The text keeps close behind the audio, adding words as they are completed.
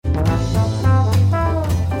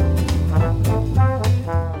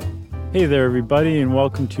Hey there, everybody, and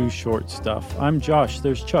welcome to Short Stuff. I'm Josh,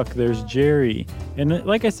 there's Chuck, there's Jerry. And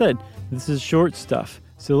like I said, this is Short Stuff.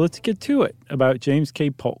 So let's get to it about James K.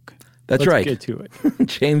 Polk. That's right. Let's get to it.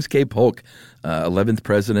 James K. Polk, 11th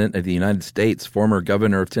President of the United States, former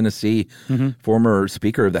Governor of Tennessee, former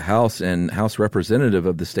Speaker of the House and House Representative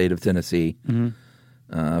of the state of Tennessee,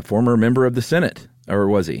 former member of the Senate, or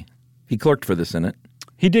was he? He clerked for the Senate.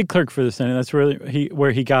 He did clerk for the Senate. That's really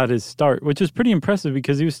where he got his start, which is pretty impressive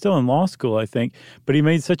because he was still in law school, I think. But he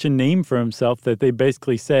made such a name for himself that they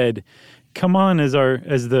basically said, "Come on as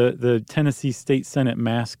the Tennessee State Senate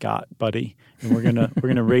mascot, buddy, and we're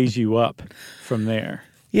gonna raise you up from there."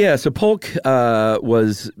 Yeah. So Polk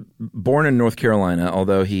was born in North Carolina,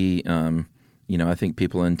 although he, I think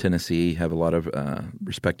people in Tennessee have a lot of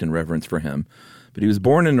respect and reverence for him. But he was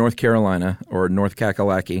born in North Carolina, or North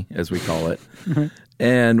Kakalaki, as we call it.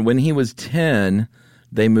 And when he was 10,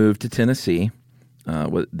 they moved to Tennessee,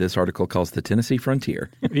 what this article calls the Tennessee frontier.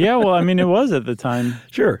 Yeah, well, I mean, it was at the time.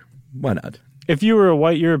 Sure. Why not? If you were a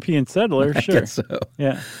white European settler, sure. I guess so.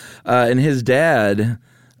 Yeah. And his dad,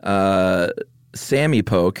 Samuel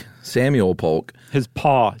Polk. His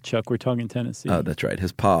pa, Chuck, we're talking Tennessee. Oh, that's right.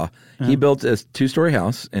 His pa. He built a two-story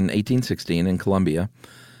house in 1816 in Columbia.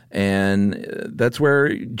 And that's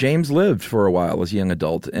where James lived for a while as a young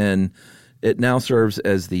adult. And it now serves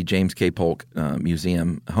as the James K. Polk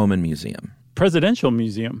Museum, Home and Museum. Presidential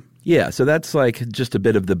Museum. Yeah, so that's like just a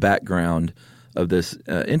bit of the background of this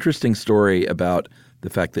interesting story about the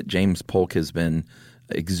fact that James Polk has been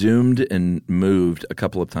exhumed and moved a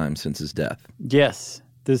couple of times since his death. Yes,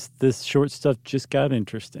 this short stuff just got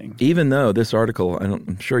interesting. Even though this article,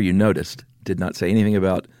 I'm sure you noticed, did not say anything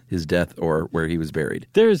about his death or where he was buried.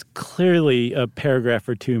 There's clearly a paragraph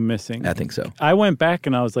or two missing. I think so. I went back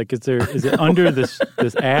and I was like, is it under this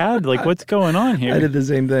ad? Like, what's going on here? I did the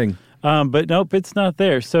same thing. But nope, it's not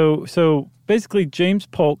there. So basically, James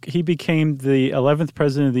Polk, he became the 11th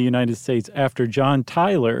president of the United States after John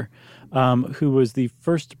Tyler, who was the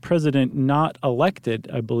first president not elected,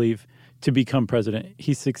 I believe, to become president.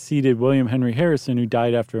 He succeeded William Henry Harrison, who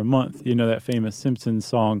died after a month. You know that famous Simpsons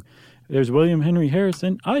song, "There's William Henry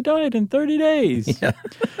Harrison, I died in 30 days." Yeah.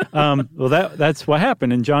 Well, that's what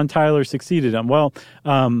happened, and John Tyler succeeded him. Well,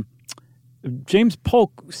 James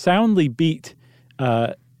Polk soundly beat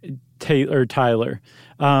Tyler,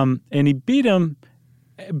 and he beat him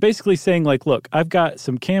basically saying, like, look, I've got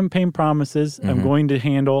some campaign promises I'm going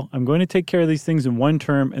to take care of these things in one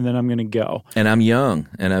term, and then I'm going to go. And I'm young,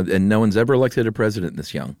 and no one's ever elected a president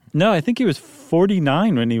this young. No, I think he was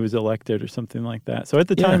 49 when he was elected or something like that. So at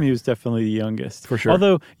the time, he was definitely the youngest. For sure.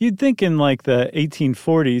 Although you'd think in like the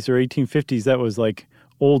 1840s or 1850s, that was like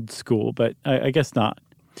old school, but I guess not.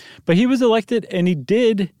 But he was elected, and he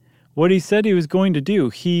did what he said he was going to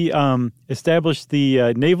do. He established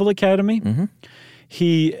the Naval Academy.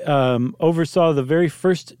 He oversaw the very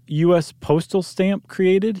first U.S. postal stamp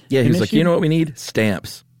created. Yeah, he was like, you know what we need?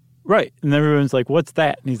 Stamps. Right. And everyone's like, what's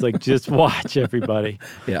that? And he's like, just watch, everybody.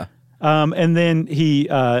 Yeah. And then he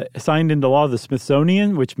signed into law the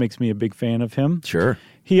Smithsonian, which makes me a big fan of him. Sure.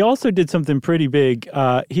 He also did something pretty big.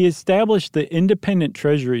 He established the independent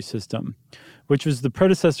treasury system, which was the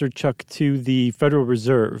predecessor, Chuck, to the Federal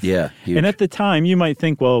Reserve. Yeah, huge. And at the time, you might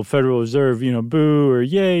think, well, Federal Reserve, boo or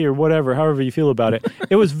yay or whatever, however you feel about it.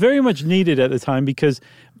 It was very much needed at the time because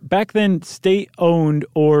back then, state-owned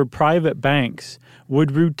or private banks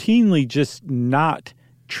would routinely just not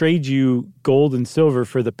trade you gold and silver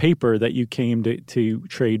for the paper that you came to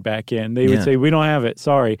trade back in. They would say, we don't have it,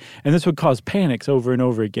 sorry. And this would cause panics over and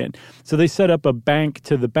over again. So they set up a bank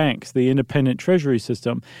to the banks, the independent treasury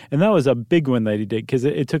system. And that was a big one that he did because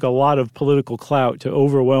it took a lot of political clout to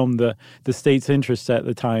overwhelm the state's interests at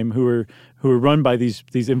the time who were run by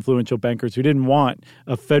these influential bankers who didn't want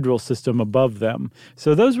a federal system above them.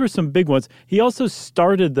 So those were some big ones. He also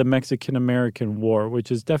started the Mexican-American War,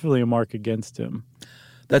 which is definitely a mark against him.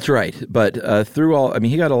 That's right. But through all,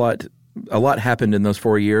 he got a lot happened in those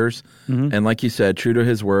 4 years. And like you said, true to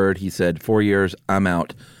his word, he said, 4 years, I'm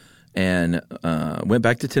out. And went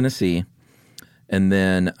back to Tennessee. And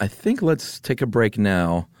then I think let's take a break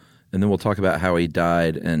now, and then we'll talk about how he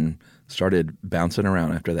died and started bouncing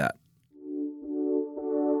around after that.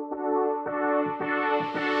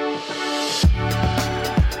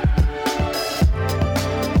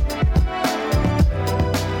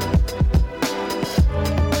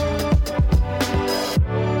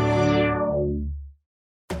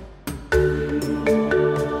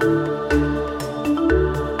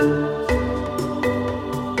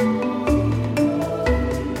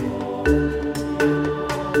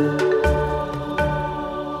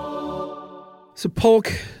 So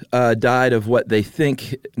Polk died of what they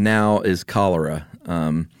think now is cholera.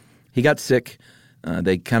 He got sick.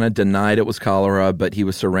 They kind of denied it was cholera, but he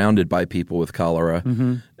was surrounded by people with cholera.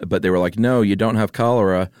 Mm-hmm. But they were like, no, you don't have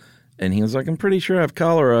cholera. And he was like, I'm pretty sure I have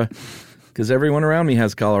cholera because everyone around me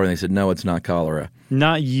has cholera. And they said, no, it's not cholera.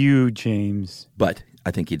 Not you, James. But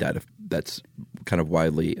I think he died of, that's kind of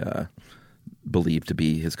widely believed to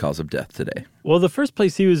be his cause of death today. Well, the first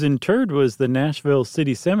place he was interred was the Nashville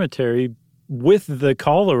City Cemetery with the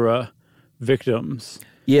cholera victims.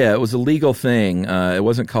 Yeah, it was a legal thing. It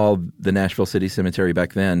wasn't called the Nashville City Cemetery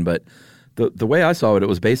back then, but the way I saw it, it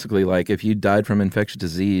was basically like if you died from infectious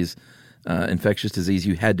disease,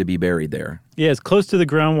 you had to be buried there. Yeah, as close to the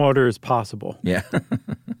groundwater as possible. Yeah.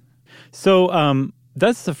 So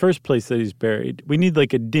that's the first place that he's buried. We need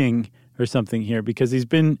like a ding or something here because he's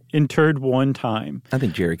been interred one time. I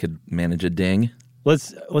think Jerry could manage a ding.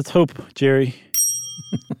 Let's hope, Jerry.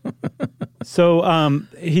 So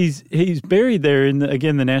he's buried there in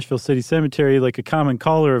the Nashville City Cemetery like a common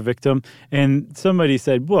cholera victim, and somebody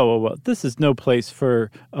said, "Whoa! This is no place for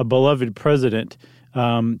a beloved president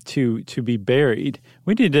to be buried.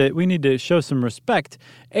 We need to show some respect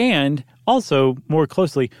and also more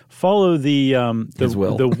closely follow the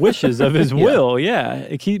wishes of his will."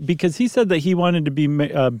 Yeah, because he said that he wanted to be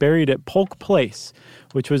buried at Polk Place,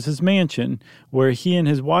 which was his mansion where he and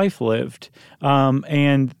his wife lived,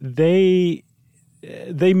 and they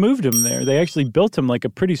moved him there. They actually built him like a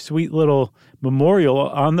pretty sweet little memorial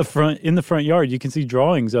in the front yard. You can see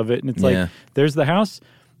drawings of it, and it's like there's the house,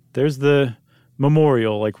 there's the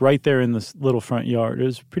memorial, like right there in this little front yard. It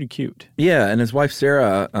was pretty cute. Yeah, and his wife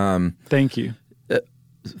Sarah. Thank you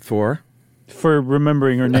for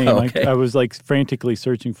remembering her name. Okay. I was like frantically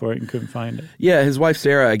searching for it and couldn't find it. Yeah, his wife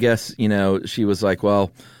Sarah, I guess, she was like,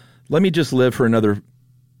 well, let me just live for another,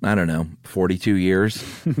 42 years.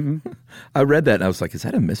 I read that and I was like, is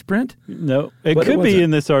that a misprint? No, it could be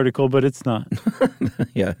in this article, but it's not.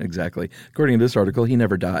 Yeah, exactly. According to this article, he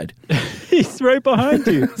never died. He's right behind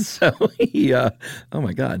you. So he, oh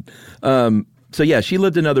my God. So yeah, she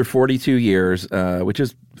lived another 42 years, which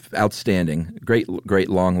is outstanding. Great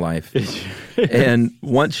long life. And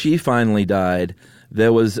once she finally died,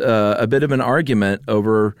 there was a bit of an argument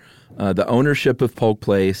over the ownership of Polk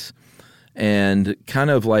Place and kind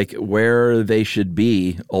of like where they should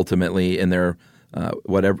be ultimately in their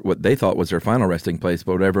what they thought was their final resting place,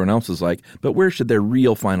 but what everyone else was like, but where should their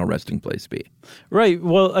real final resting place be? Right.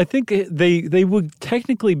 Well, I think they would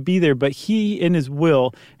technically be there, but he in his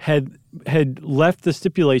will had left the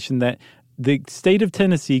stipulation that the state of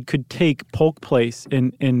Tennessee could take Polk Place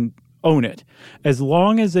and own it as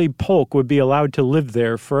long as a Polk would be allowed to live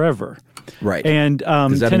there forever. Right. And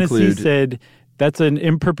Tennessee said that's an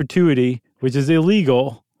in perpetuity, which is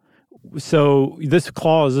illegal. So this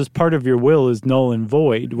clause, this part of your will is null and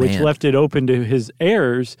void, which left it open to his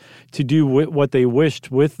heirs to do what they wished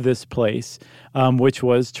with this place, which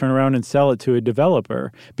was turn around and sell it to a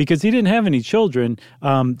developer. Because he didn't have any children.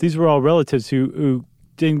 These were all relatives who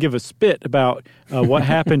didn't give a spit about what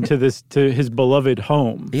happened to his beloved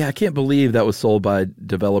home. Yeah, I can't believe that was sold by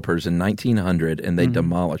developers in 1900 and they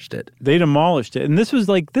demolished it. They demolished it. And this was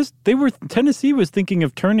like this. Tennessee was thinking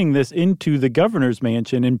of turning this into the governor's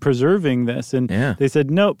mansion and preserving this. And they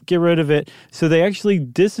said, nope, get rid of it. So they actually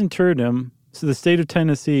disinterred him. So the state of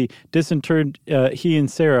Tennessee disinterred he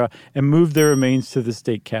and Sarah and moved their remains to the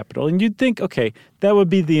state capitol. And you'd think, okay, that would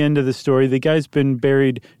be the end of the story. The guy's been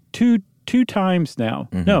buried two times now.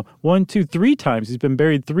 No, 1, 2, 3 times. He's been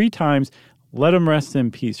buried 3 times. Let him rest in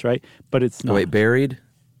peace, right? But it's not. Oh, wait, buried?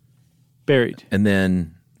 Buried. And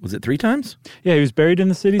then, was it 3 times? Yeah, he was buried in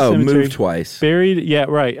the city cemetery. Oh, moved twice. Buried, yeah,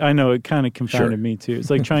 right. I know, it kind of confounded me too. It's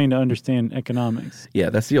like trying to understand economics. Yeah,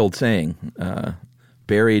 that's the old saying.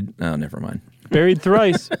 Buried, never mind. Buried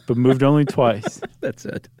thrice, but moved only twice. That's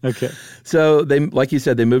it. Okay. So, they, like you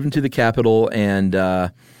said, they moved into the Capitol and...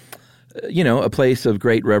 a place of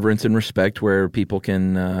great reverence and respect where people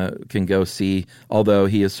can go see, although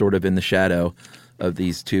he is sort of in the shadow of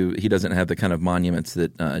these two. He doesn't have the kind of monuments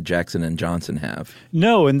that Jackson and Johnson have.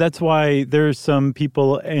 No, and that's why there's some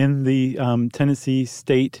people in the Tennessee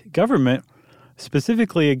state government,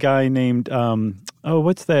 specifically a guy named,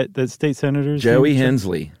 what's that state senator's name? Joey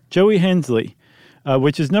Hensley. Joey Hensley.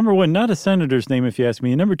 Which is number 1, not a senator's name, if you ask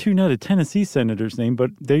me, and number 2, not a Tennessee senator's name,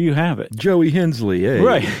 but there you have it. Joey Hensley, eh?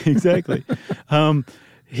 Right, exactly.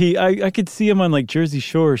 I could see him on like Jersey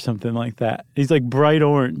Shore or something like that. He's like bright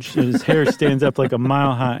orange, and his hair stands up like a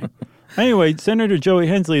mile high. Anyway, Senator Joey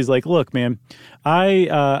Hensley is like, look, man, I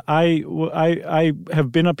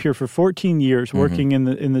have been up here for 14 years working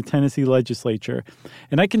in the Tennessee legislature,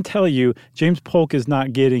 and I can tell you, James Polk is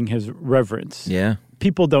not getting his reverence. Yeah.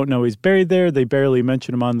 People don't know he's buried there. They barely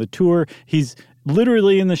mention him on the tour. He's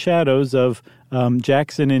literally in the shadows of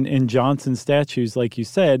Jackson and Johnson statues, like you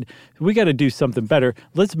said. We got to do something better.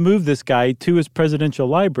 Let's move this guy to his presidential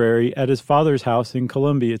library at his father's house in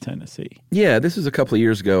Columbia, Tennessee. Yeah, this was a couple of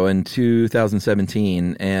years ago in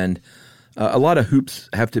 2017, and a lot of hoops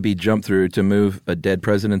have to be jumped through to move a dead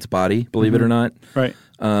president's body, believe it or not. Right.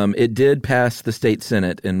 It did pass the state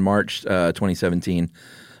Senate in March 2017,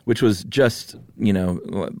 which was just,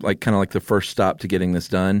 like kind of like the first stop to getting this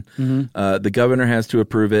done. The governor has to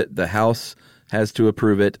approve it. The House has to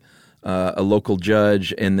approve it. A local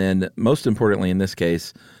judge. And then most importantly in this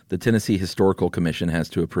case, the Tennessee Historical Commission has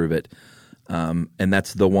to approve it. And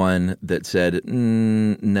that's the one that said,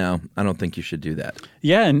 no, I don't think you should do that.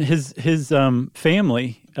 Yeah, and his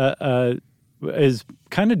family is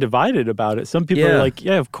kind of divided about it. Some people are like,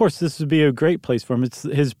 yeah, of course, this would be a great place for him. It's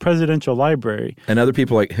his presidential library. And other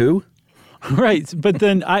people are like, who? Right. But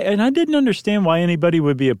then I didn't understand why anybody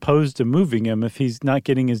would be opposed to moving him if he's not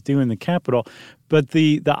getting his due in the Capitol. But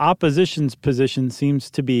the opposition's position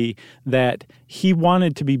seems to be that he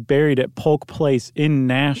wanted to be buried at Polk Place in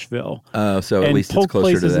Nashville. Oh, so at least Polk it's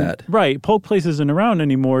closer to that. Right. Polk Place isn't around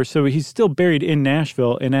anymore, so he's still buried in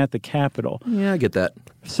Nashville and at the Capitol. Yeah, I get that.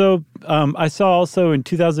 So I saw also in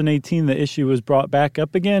 2018 the issue was brought back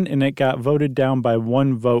up again, and it got voted down by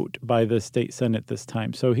one vote by the state Senate this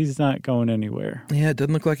time. So he's not going anywhere. Yeah, it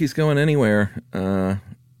doesn't look like he's going anywhere.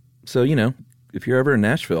 So, if you're ever in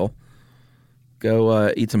Nashville,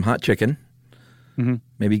 go eat some hot chicken.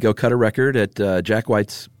 Maybe go cut a record at Jack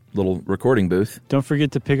White's little recording booth. Don't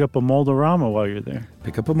forget to pick up a Moldorama while you're there.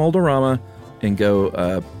 Pick up a Moldorama and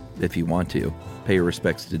go, if you want to, pay your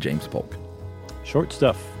respects to James Polk. Short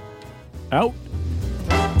stuff. Out.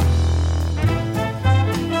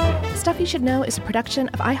 Stuff You Should Know is a production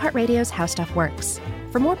of iHeartRadio's How Stuff Works.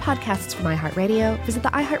 For more podcasts from iHeartRadio, visit the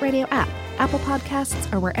iHeartRadio app, Apple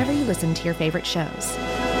Podcasts, or wherever you listen to your favorite shows.